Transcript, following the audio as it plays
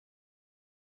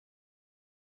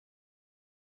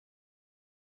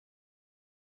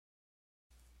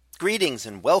Greetings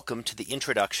and welcome to the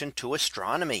introduction to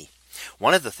astronomy.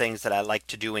 One of the things that I like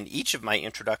to do in each of my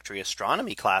introductory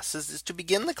astronomy classes is to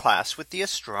begin the class with the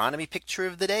astronomy picture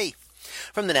of the day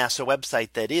from the NASA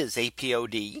website, that is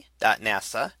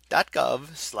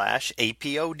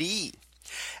apod.nasa.gov/apod.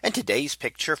 And today's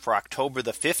picture for October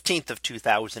the 15th of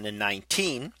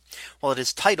 2019. Well, it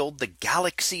is titled The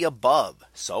Galaxy Above.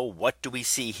 So what do we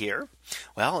see here?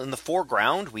 Well, in the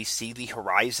foreground, we see the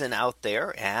horizon out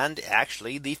there and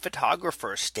actually the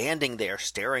photographer standing there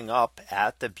staring up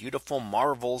at the beautiful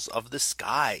marvels of the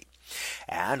sky.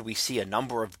 And we see a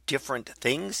number of different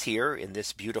things here in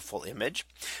this beautiful image.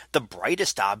 The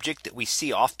brightest object that we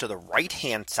see off to the right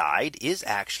hand side is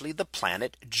actually the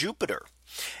planet Jupiter.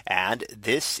 And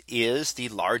this is the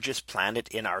largest planet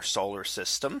in our solar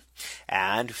system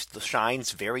and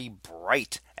shines very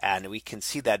bright. And we can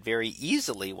see that very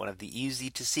easily, one of the easy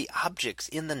to see objects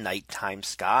in the nighttime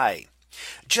sky.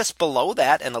 Just below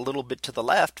that and a little bit to the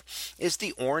left is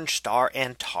the orange star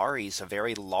Antares, a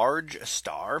very large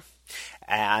star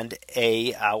and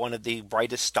one of the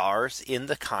brightest stars in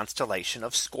the constellation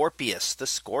of Scorpius, the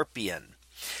Scorpion.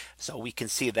 So we can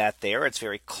see that there it's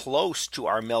very close to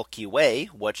our Milky Way,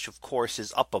 which of course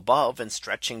is up above and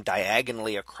stretching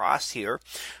diagonally across here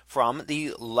from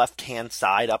the left hand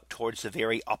side up towards the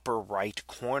very upper right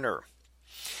corner.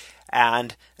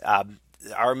 And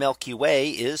our Milky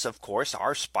Way is, of course,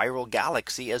 our spiral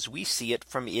galaxy as we see it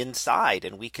from inside.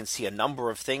 And we can see a number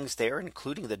of things there,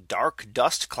 including the dark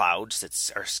dust clouds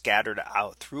that are scattered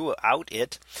out throughout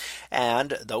it.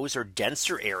 And those are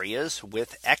denser areas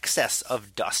with excess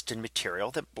of dust and material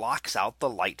that blocks out the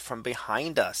light from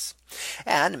behind us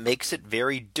and makes it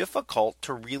very difficult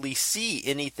to really see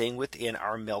anything within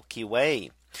our Milky Way.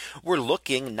 We're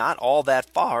looking not all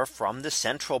that far from the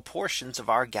central portions of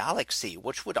our galaxy,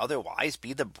 which would otherwise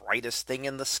be the brightest thing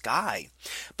in the sky.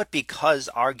 But because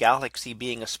our galaxy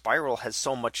being a spiral has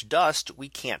so much dust, we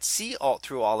can't see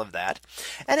through all of that.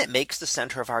 And it makes the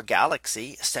center of our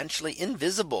galaxy essentially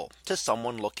invisible to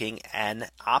someone looking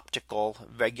at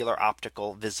regular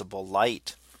optical visible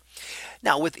light.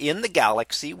 Now within the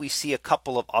galaxy, we see a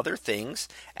couple of other things,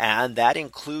 and that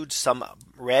includes some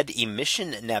red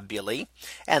emission nebulae.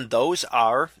 And those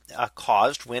are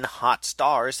caused when hot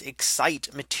stars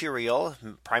excite material,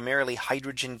 primarily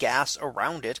hydrogen gas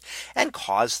around it, and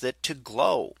cause it to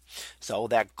glow. So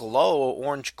that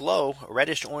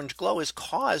reddish orange glow is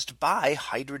caused by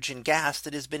hydrogen gas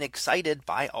that has been excited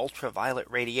by ultraviolet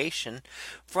radiation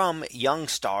from young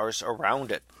stars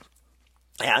around it.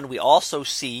 And we also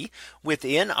see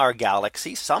within our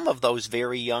galaxy some of those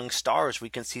very young stars. We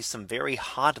can see some very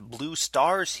hot blue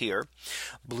stars here.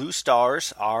 Blue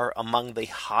stars are among the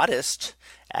hottest,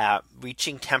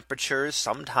 reaching temperatures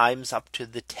sometimes up to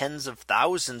the tens of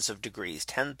thousands of degrees,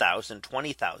 10,000,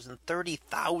 20,000,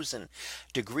 30,000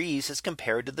 degrees as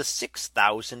compared to the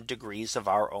 6,000 degrees of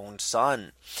our own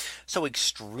sun. So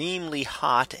extremely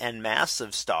hot and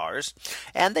massive stars,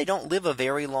 and they don't live a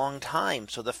very long time.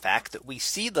 So the fact that we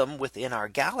see them within our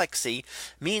galaxy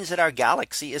means that our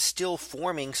galaxy is still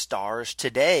forming stars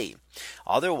today.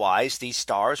 Otherwise, these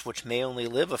stars, which may only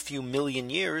live a few million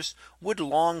years, would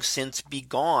long since be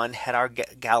gone had our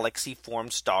galaxy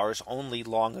formed stars only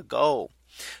long ago.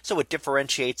 So it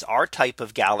differentiates our type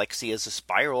of galaxy as a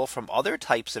spiral from other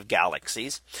types of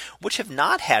galaxies which have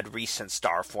not had recent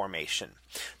star formation.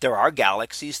 There are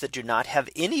galaxies that do not have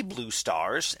any blue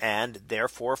stars and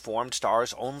therefore formed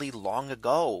stars only long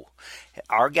ago.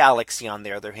 Our galaxy, on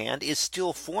the other hand, is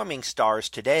still forming stars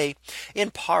today,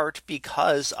 in part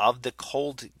because of the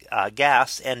cold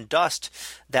gas and dust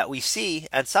that we see,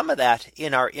 and some of that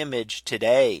in our image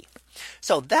today.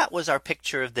 So that was our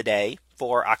picture of the day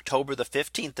for October the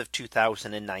 15th of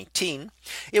 2019.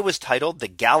 It was titled The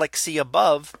Galaxy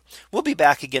Above. We'll be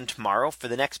back again tomorrow for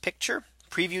the next picture,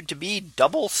 previewed to be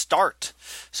double start.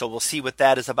 So we'll see what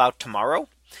that is about tomorrow.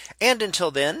 And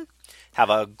until then, have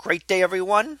a great day,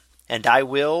 everyone, and I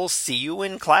will see you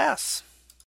in class.